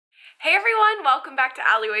Hey everyone, welcome back to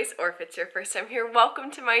Alleyways, or if it's your first time here, welcome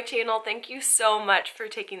to my channel. Thank you so much for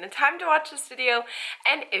taking the time to watch this video,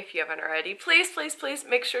 and if you haven't already, please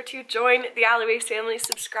make sure to join the Alleyways family,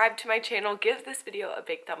 subscribe to my channel, give this video a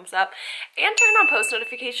big thumbs up, and turn on post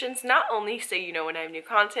notifications, not only so you know when I have new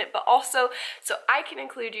content, but also so I can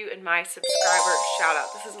include you in my subscriber shout out.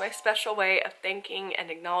 This is my special way of thanking and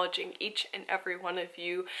acknowledging each and every one of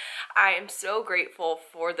you. I am so grateful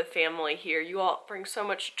for the family here. You all bring so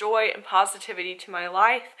much joy and positivity to my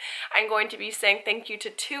life. I'm going to be saying thank you to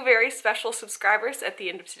two very special subscribers at the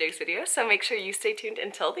end of today's video, so make sure you stay tuned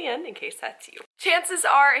until the end in case that's you. Chances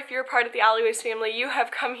are, if you're a part of the Alleyways family, you have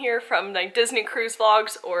come here from like Disney cruise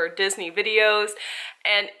vlogs or Disney videos,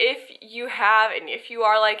 and if you have, and if you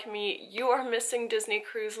are like me, you are missing Disney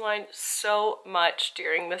Cruise Line so much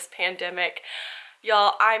during this pandemic.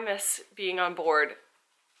 Y'all, I miss being on board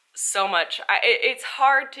so much. It's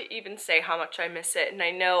hard to even say how much I miss it, and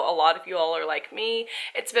I know a lot of you all are like me.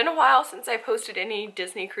 It's been a while since I posted any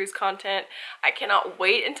Disney cruise content. I cannot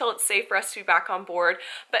wait until it's safe for us to be back on board,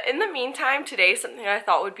 but in the meantime, today something I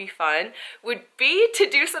thought would be fun would be to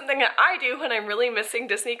do something that I do when I'm really missing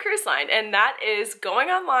Disney Cruise Line, and that is going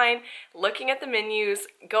online, looking at the menus,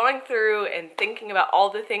 going through and thinking about all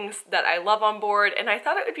the things that I love on board. And I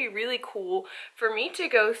thought it would be really cool for me to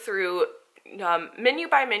go through menu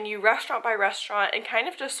by menu, restaurant by restaurant, and kind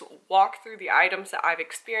of just walk through the items that I've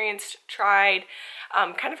experienced, tried,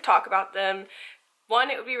 kind of talk about them. One,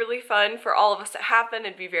 it would be really fun for all of us that have been.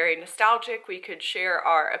 It'd be very nostalgic. We could share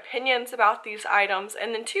our opinions about these items.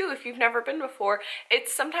 And then two, if you've never been before,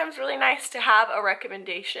 it's sometimes really nice to have a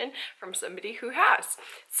recommendation from somebody who has.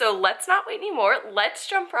 So let's not wait anymore. Let's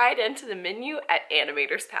jump right into the menu at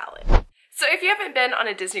Animator's Palate. So if you haven't been on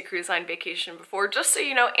a Disney Cruise Line vacation before, just so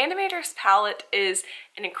you know, Animator's Palate is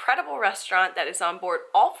an incredible restaurant that is on board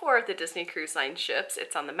all four of the Disney Cruise Line ships.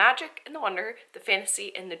 It's on the Magic and the Wonder, the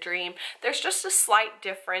Fantasy and the Dream. There's just a slight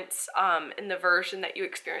difference in the version that you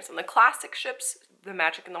experience on the classic ships, the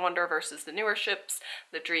Magic and the Wonder versus the newer ships,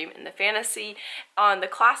 the Dream and the Fantasy. On the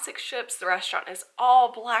classic ships, the restaurant is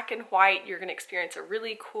all black and white. You're gonna experience a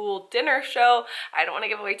really cool dinner show. I don't wanna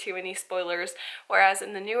give away too many spoilers. Whereas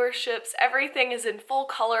in the newer ships, everything is in full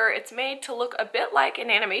color. It's made to look a bit like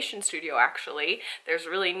an animation studio, actually. There's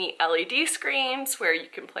really neat LED screens where you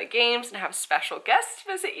can play games and have special guests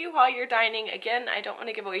visit you while you're dining. Again, I don't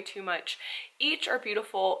wanna give away too much. Each are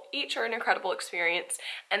beautiful, each are an incredible experience,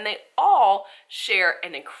 and they all share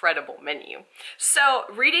an incredible menu. So,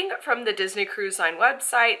 reading from the Disney Cruise Line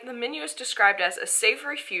website, the menu is described as a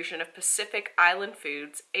savory fusion of Pacific Island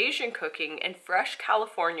foods, Asian cooking, and fresh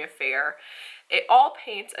California fare. It all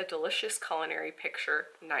paints a delicious culinary picture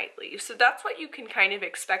nightly. So that's what you can kind of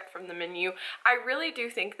expect from the menu. I really do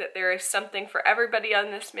think that there is something for everybody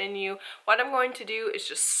on this menu. What I'm going to do is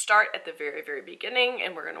just start at the very beginning,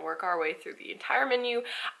 and we're going to work our way through the entire menu.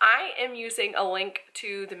 I am using a link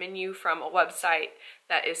to the menu from a website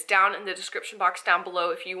that is down in the description box down below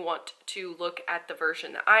if you want to look at the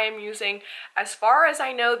version that I am using. As far as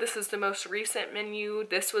I know, this is the most recent menu.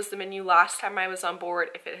 This was the menu last time I was on board.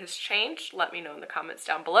 If it has changed, let me know in the comments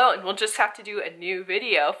down below, and we'll just have to do a new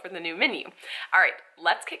video for the new menu. All right,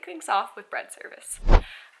 let's kick things off with bread service.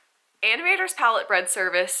 Animator's Palate bread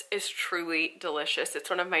service is truly delicious. It's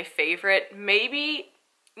one of my favorite, maybe,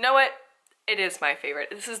 know it, it is my favorite.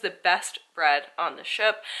 This is the best bread on the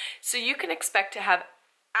ship. So you can expect to have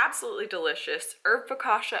absolutely delicious herb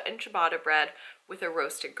focaccia and ciabatta bread with a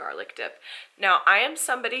roasted garlic dip. Now, I am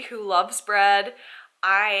somebody who loves bread.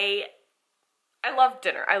 I love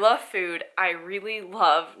dinner. I love food. I really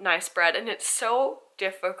love nice bread, and it's so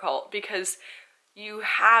difficult because you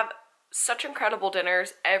have such incredible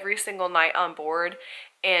dinners every single night on board,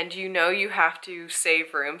 and you know you have to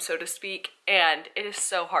save room, so to speak, and it is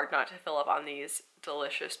so hard not to fill up on these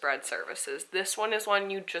delicious bread services. This one is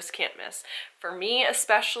one you just can't miss. For me,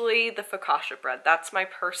 especially the focaccia bread. That's my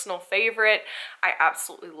personal favorite. I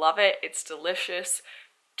absolutely love it. It's delicious.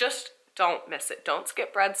 Just don't miss it. Don't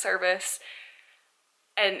skip bread service,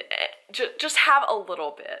 and just have a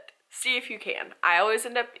little bit. See if you can. I always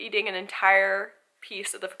end up eating an entire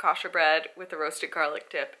piece of the focaccia bread with the roasted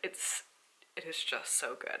garlic dip. It is just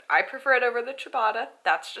so good. I prefer it over the ciabatta.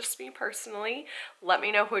 That's just me personally. Let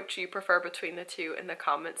me know which you prefer between the two in the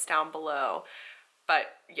comments down below. But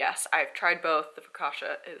yes, I've tried both. The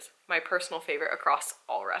focaccia is my personal favorite across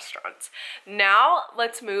all restaurants. Now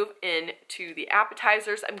let's move into the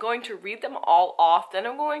appetizers. I'm going to read them all off, then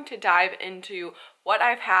I'm going to dive into what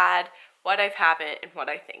I've had, what I haven't, and what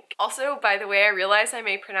I think. Also, by the way, I realize I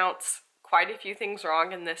may pronounce quite a few things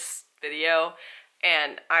wrong in this video.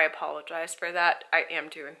 and I apologize for that. I am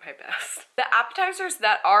doing my best. The appetizers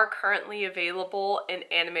that are currently available in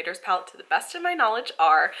Animator's palette, to the best of my knowledge,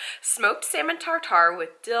 are smoked salmon tartare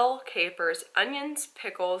with dill, capers, onions,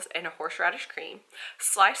 pickles, and a horseradish cream,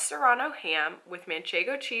 sliced serrano ham with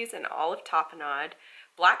manchego cheese and olive tapenade,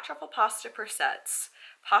 black truffle pasta persets,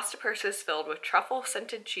 pasta purses filled with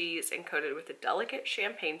truffle-scented cheese and coated with a delicate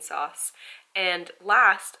champagne sauce, and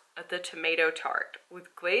last, the tomato tart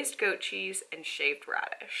with glazed goat cheese and shaved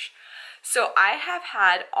radish. So I have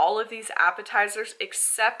had all of these appetizers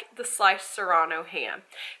except the sliced serrano ham.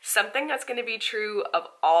 Something that's going to be true of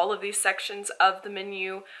all of these sections of the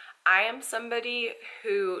menu. I am somebody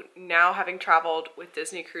who, now having traveled with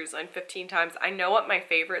Disney Cruise Line 15 times, I know what my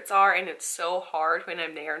favorites are, and it's so hard when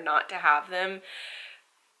I'm there not to have them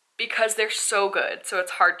because they're so good, so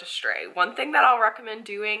it's hard to stray. One thing that I'll recommend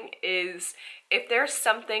doing is, if there's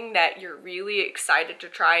something that you're really excited to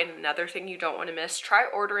try and another thing you don't want to miss, try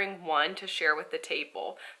ordering one to share with the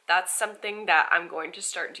table. That's something that I'm going to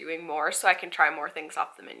start doing more so I can try more things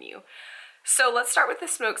off the menu. So let's start with the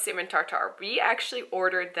smoked salmon tartare. We actually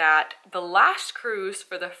ordered that the last cruise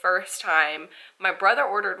for the first time. My brother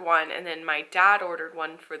ordered one and then my dad ordered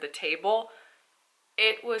one for the table.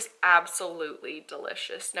 It was absolutely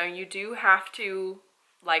delicious. Now you do have to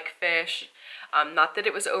like fish, not that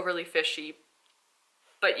it was overly fishy,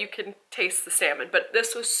 but you can taste the salmon. But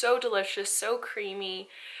this was so delicious, so creamy.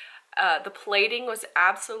 The plating was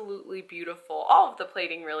absolutely beautiful. All of the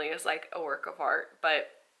plating really is like a work of art, but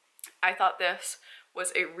I thought this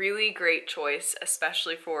was a really great choice,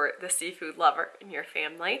 especially for the seafood lover in your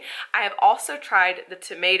family. I have also tried the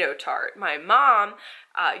tomato tart. My mom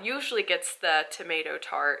usually gets the tomato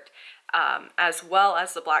tart as well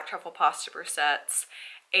as the black truffle pasta persets,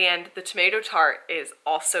 and the tomato tart is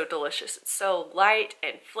also delicious. It's so light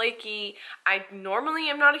and flaky. I normally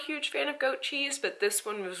am not a huge fan of goat cheese, but this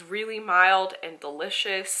one was really mild and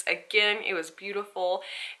delicious. Again, it was beautiful.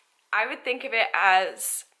 I would think of it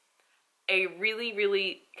as a really,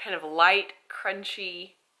 really kind of light,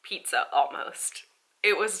 crunchy pizza almost.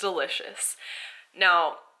 It was delicious.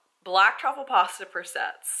 Now, black truffle pasta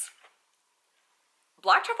persets.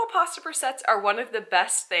 Black truffle pasta persets are one of the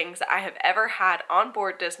best things that I have ever had on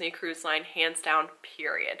board Disney Cruise Line, hands down,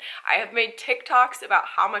 period. I have made TikToks about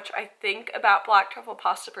how much I think about black truffle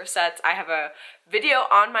pasta persets. I have a video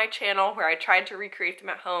on my channel where I tried to recreate them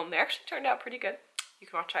at home. They actually turned out pretty good. You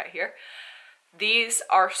can watch that here. These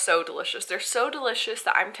are so delicious. They're so delicious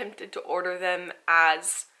that I'm tempted to order them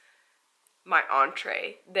as my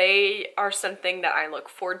entree. They are something that I look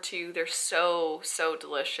forward to. They're so, so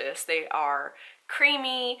delicious. They are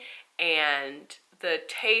creamy and the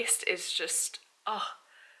taste is just, oh,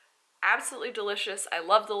 absolutely delicious. I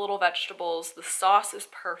love the little vegetables. The sauce is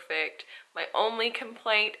perfect. My only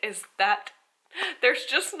complaint is that there's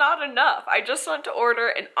just not enough. I just want to order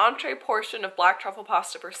an entree portion of black truffle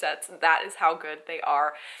pasta persets. That is how good they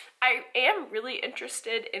are. I am really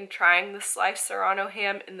interested in trying the sliced serrano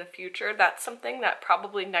ham in the future. That's something that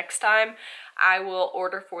probably next time I will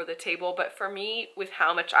order for the table. But for me, with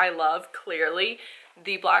how much I love, clearly,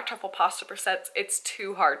 the black truffle pasta persets, it's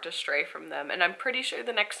too hard to stray from them. And I'm pretty sure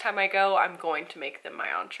the next time I go, I'm going to make them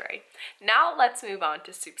my entree. Now let's move on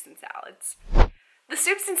to soups and salads. The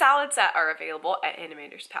soups and salads that are available at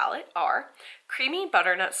Animator's Palette are creamy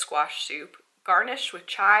butternut squash soup, garnished with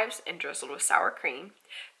chives and drizzled with sour cream,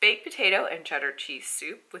 baked potato and cheddar cheese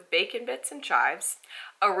soup with bacon bits and chives,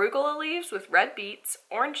 arugula leaves with red beets,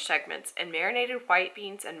 orange segments, and marinated white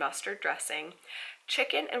beans and mustard dressing,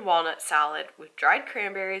 chicken and walnut salad with dried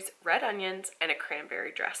cranberries, red onions, and a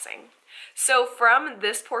cranberry dressing. So from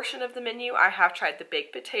this portion of the menu, I have tried the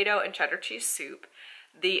baked potato and cheddar cheese soup,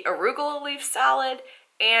 the arugula leaf salad,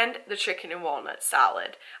 and the chicken and walnut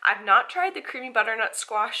salad. I've not tried the creamy butternut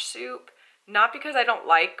squash soup, not because I don't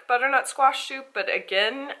like butternut squash soup, but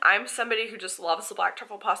again, I'm somebody who just loves the black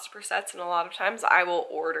truffle pasta persets, and a lot of times I will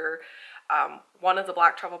order one of the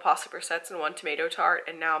black truffle pasta persets and one tomato tart,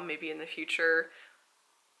 and now maybe in the future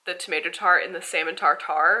the tomato tart and the salmon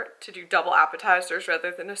tartare to do double appetizers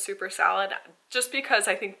rather than a soup or salad, just because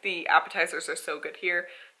I think the appetizers are so good here.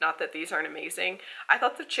 Not that these aren't amazing. I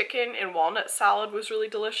thought the chicken and walnut salad was really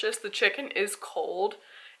delicious. The chicken is cold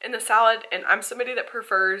in the salad, and I'm somebody that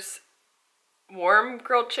prefers warm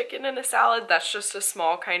grilled chicken in a salad. That's just a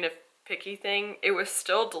small kind of picky thing. It was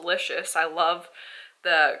still delicious. I love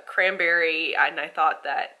the cranberry, and I thought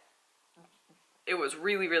that it was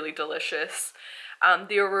really, really delicious.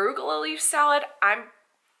 The arugula leaf salad, I'm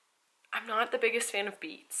not the biggest fan of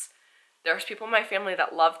beets. There's people in my family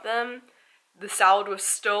that love them. The salad was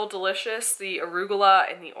still delicious. The arugula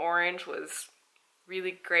and the orange was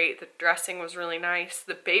really great. The dressing was really nice.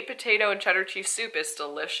 The baked potato and cheddar cheese soup is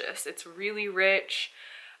delicious. It's really rich.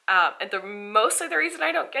 And mostly the reason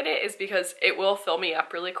I don't get it is because it will fill me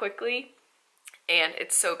up really quickly. And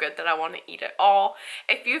it's so good that I want to eat it all.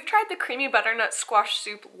 If you've tried the creamy butternut squash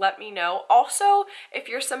soup, let me know. Also, if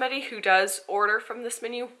you're somebody who does order from this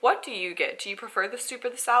menu, what do you get? Do you prefer the soup or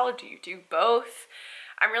the salad? Do you do both?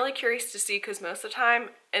 I'm really curious to see, because most of the time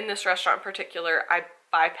in this restaurant in particular, I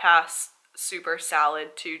bypass soup or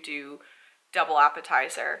salad to do double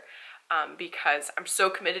appetizer because I'm so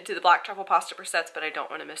committed to the black truffle pasta brisettes, but I don't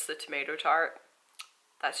want to miss the tomato tart.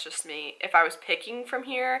 That's just me. If I was picking from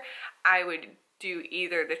here, I would do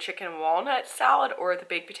either the chicken walnut salad or the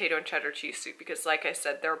baked potato and cheddar cheese soup, because like I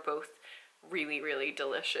said, they're both really, really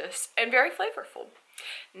delicious and very flavorful.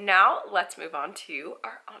 Now let's move on to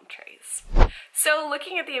our entrees. So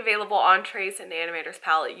looking at the available entrees in the Animator's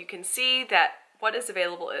palette, you can see that what is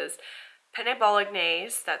available is penne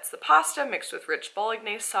bolognese, that's the pasta mixed with rich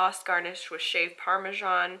bolognese sauce garnished with shaved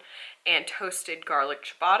parmesan and toasted garlic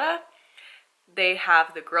ciabatta. They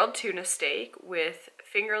have the grilled tuna steak with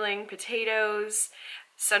fingerling potatoes,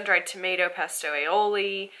 sun-dried tomato pesto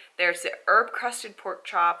aioli. There's the herb-crusted pork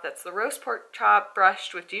chop. That's the roast pork chop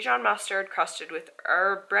brushed with Dijon mustard, crusted with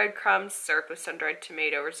herb breadcrumbs, served with sun-dried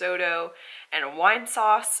tomato risotto and a wine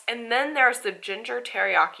sauce. And then there's the ginger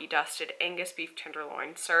teriyaki dusted Angus beef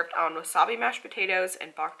tenderloin, served on wasabi mashed potatoes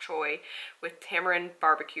and bok choy with tamarind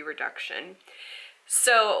barbecue reduction.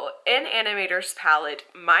 So in Animator's palette,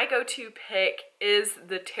 my go-to pick is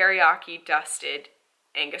the teriyaki dusted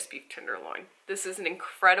Angus beef tenderloin. This is an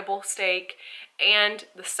incredible steak, and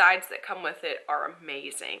the sides that come with it are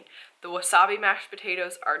amazing. The wasabi mashed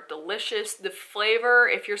potatoes are delicious. The flavor,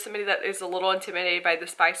 if you're somebody that is a little intimidated by the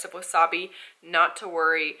spice of wasabi, not to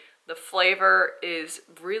worry. The flavor is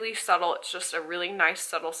really subtle. It's just a really nice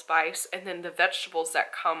subtle spice. And then the vegetables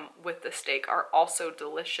that come with the steak are also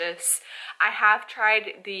delicious. I have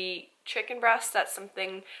tried the chicken breast. That's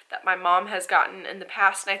something that my mom has gotten in the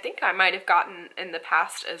past, and I think I might have gotten in the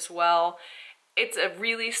past as well. It's a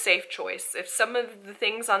really safe choice. If some of the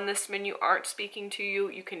things on this menu aren't speaking to you,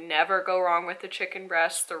 you can never go wrong with the chicken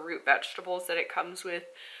breast. The root vegetables that it comes with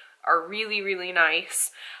are really, really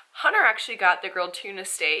nice. Hunter actually got the grilled tuna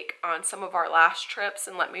steak on some of our last trips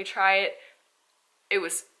and let me try it. It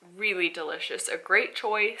was really delicious. A great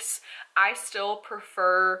choice. I still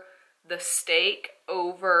prefer the steak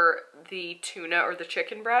over the tuna or the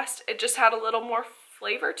chicken breast. It just had a little more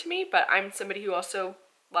flavor to me, but I'm somebody who also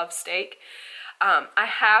loves steak. I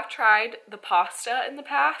have tried the pasta in the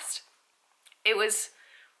past. It was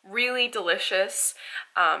really delicious.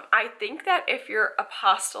 I think that if you're a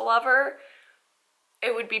pasta lover,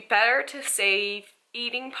 it would be better to save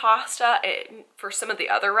eating pasta for some of the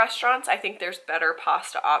other restaurants. I think there's better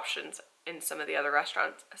pasta options in some of the other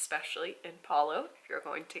restaurants, especially in Palate if you're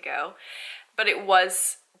going to go. But it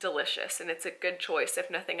was delicious, and it's a good choice if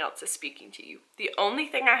nothing else is speaking to you. The only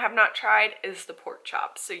thing I have not tried is the pork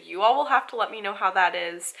chop, so you all will have to let me know how that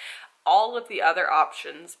is. All of the other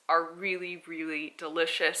options are really, really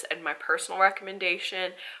delicious, and my personal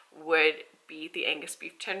recommendation would be the Angus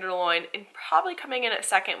beef tenderloin, and probably coming in at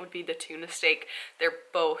second would be the tuna steak. They're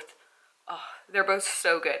both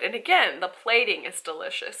so good. And again, the plating is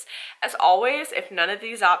delicious. As always, if none of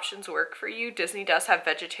these options work for you, Disney does have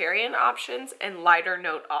vegetarian options and lighter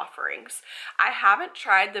note offerings. I haven't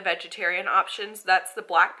tried the vegetarian options. That's the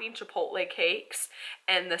black bean chipotle cakes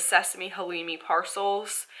and the sesame halloumi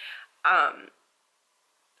parcels.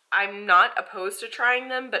 I'm not opposed to trying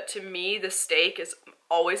them, but to me, the steak is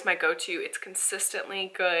always my go-to. It's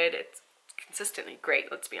consistently good. It's consistently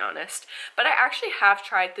great, let's be honest. But I actually have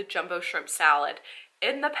tried the jumbo shrimp salad.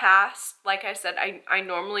 In the past, like I said, I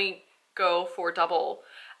normally go for double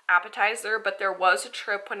appetizer, but there was a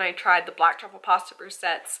trip when I tried the black truffle pasta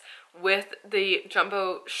brisettes with the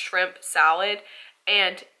jumbo shrimp salad,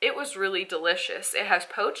 and it was really delicious. It has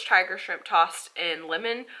poached tiger shrimp tossed in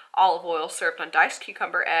lemon, olive oil, served on diced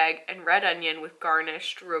cucumber, egg, and red onion with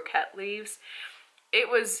garnished roquette leaves. It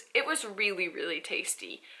was really, really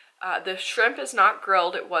tasty. The shrimp is not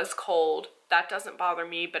grilled, it was cold. That doesn't bother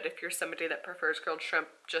me, but if you're somebody that prefers grilled shrimp,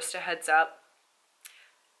 just a heads up.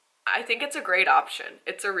 I think it's a great option.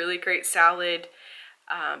 It's a really great salad,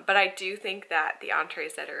 but I do think that the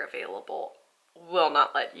entrees that are available will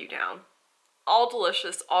not let you down. All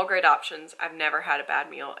delicious, all great options. I've never had a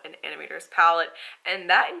bad meal in Animator's Palate, and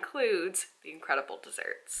that includes the incredible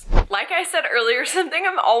desserts. Like I said earlier, something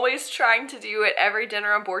I'm always trying to do at every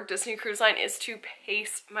dinner on board Disney Cruise Line is to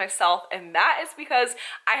pace myself, and that is because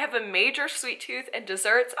I have a major sweet tooth, and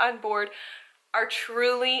desserts on board are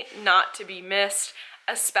truly not to be missed.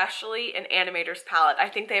 especially in Animator's Palate. I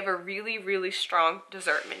think they have a really, really strong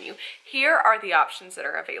dessert menu. Here are the options that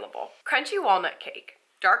are available. Crunchy walnut cake,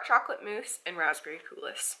 dark chocolate mousse, and raspberry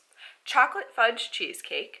coulis. Chocolate fudge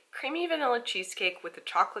cheesecake, creamy vanilla cheesecake with a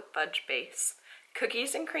chocolate fudge base.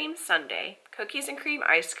 Cookies and cream sundae, cookies and cream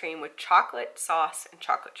ice cream with chocolate sauce and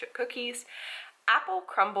chocolate chip cookies. Apple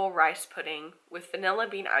crumble rice pudding with vanilla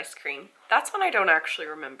bean ice cream. That's one I don't actually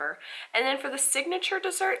remember. And then for the signature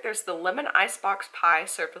dessert, there's the lemon icebox pie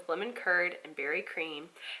served with lemon curd and berry cream.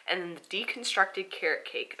 And then the deconstructed carrot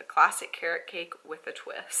cake, a classic carrot cake with a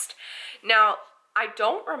twist. Now, I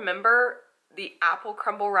don't remember the apple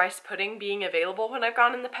crumble rice pudding being available when I've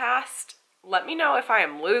gone in the past. Let me know if I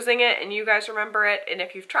am losing it and you guys remember it, and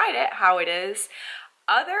if you've tried it, how it is.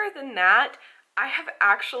 Other than that, I have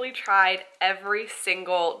actually tried every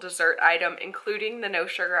single dessert item, including the no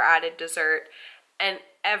sugar added dessert, and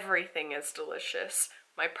everything is delicious.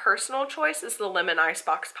 My personal choice is the lemon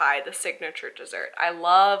icebox pie, the signature dessert. I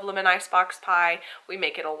love lemon icebox pie. We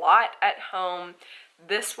make it a lot at home.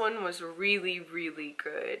 This one was really, really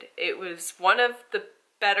good. It was one of the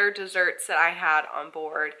better desserts that I had on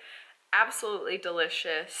board. Absolutely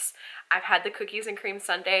delicious. I've had the cookies and cream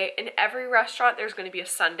sundae. In every restaurant, there's going to be a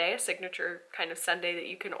sundae, a signature kind of sundae that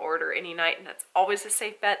you can order any night, and that's always a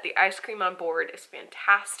safe bet. The ice cream on board is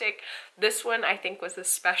fantastic. This one I think was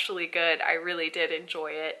especially good. I really did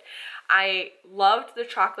enjoy it. I loved the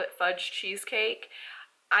chocolate fudge cheesecake.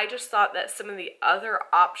 I just thought that some of the other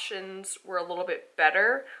options were a little bit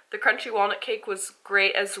better. The crunchy walnut cake was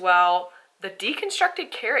great as well. The deconstructed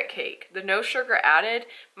carrot cake, the no sugar added,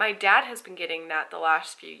 my dad has been getting that the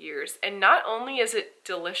last few years. And not only is it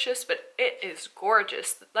delicious, but it is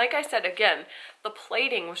gorgeous. Like I said, again, the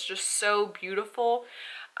plating was just so beautiful.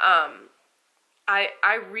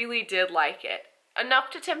 I really did like it. Enough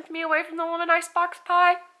to tempt me away from the lemon icebox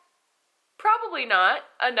pie? Probably not.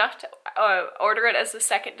 Enough to order it as the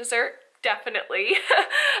second dessert? Definitely.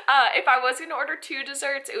 If I was going to order two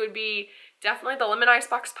desserts, it would be definitely the lemon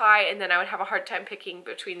icebox pie, and then I would have a hard time picking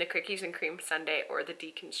between the cookies and cream sundae or the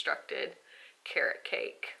deconstructed carrot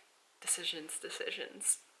cake.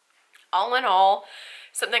 Decisions. All in all,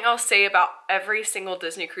 something I'll say about every single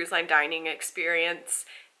Disney Cruise Line dining experience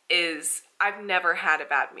is I've never had a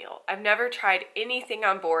bad meal. I've never tried anything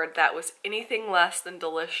on board that was anything less than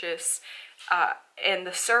delicious, and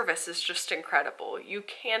the service is just incredible. You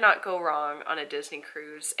cannot go wrong on a Disney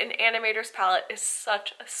cruise, and Animator's Palate is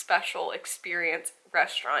such a special experience,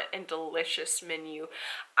 restaurant, and delicious menu.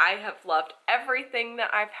 I have loved everything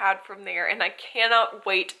that I've had from there, and I cannot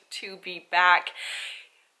wait to be back.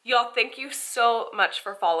 Y'all, thank you so much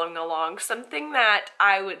for following along. Something that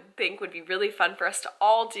I would think would be really fun for us to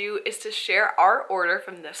all do is to share our order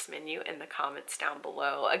from this menu in the comments down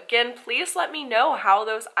below. Again, please let me know how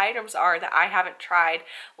those items are that I haven't tried.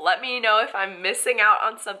 Let me know if I'm missing out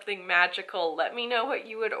on something magical. Let me know what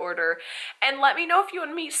you would order. And let me know if you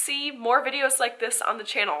want me to see more videos like this on the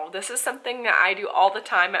channel. This is something that I do all the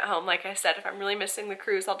time at home. Like I said, if I'm really missing the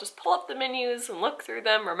cruise, I'll just pull up the menus and look through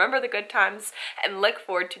them, remember the good times, and look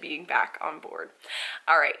forward to being back on board.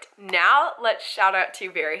 All right, now let's shout out to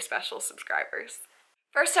very special subscribers.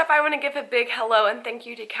 First up, I want to give a big hello and thank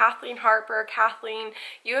you to Kathleen Harper. Kathleen,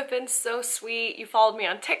 you have been so sweet. You followed me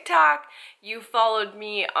on TikTok, you followed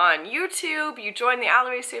me on YouTube, you joined the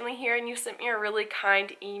Allee family here, and you sent me a really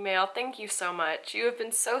kind email. Thank you so much. You have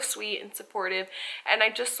been so sweet and supportive, and I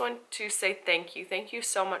just want to say thank you. Thank you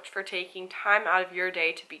so much for taking time out of your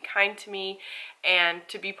day to be kind to me and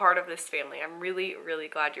to be part of this family. I'm really, really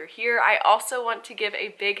glad you're here. I also want to give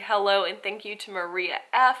a big hello and thank you to Maria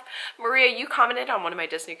F. Maria, you commented on one of my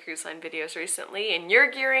Disney Cruise Line videos recently, and you're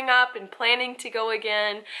gearing up and planning to go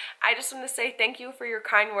again. I just want to say thank you for your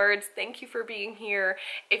kind words. Thank you for being here.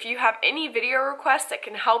 If you have any video requests that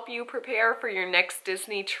can help you prepare for your next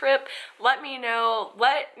Disney trip, let me know.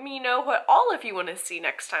 Let me know what all of you want to see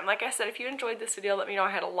next time. Like I said, if you enjoyed this video, let me know.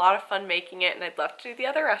 I had a lot of fun making it, and I'd love to do the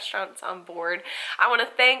other restaurants on board. I want to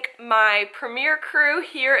thank my premiere crew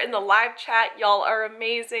here in the live chat. Y'all are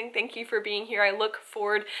amazing. Thank you for being here. I look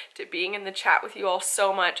forward to being in the chat with you all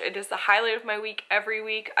so much. It is the highlight of my week every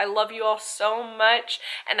week. I love you all so much,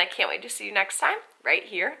 and I can't wait to see you next time right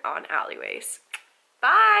here on Alleyways.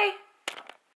 Bye!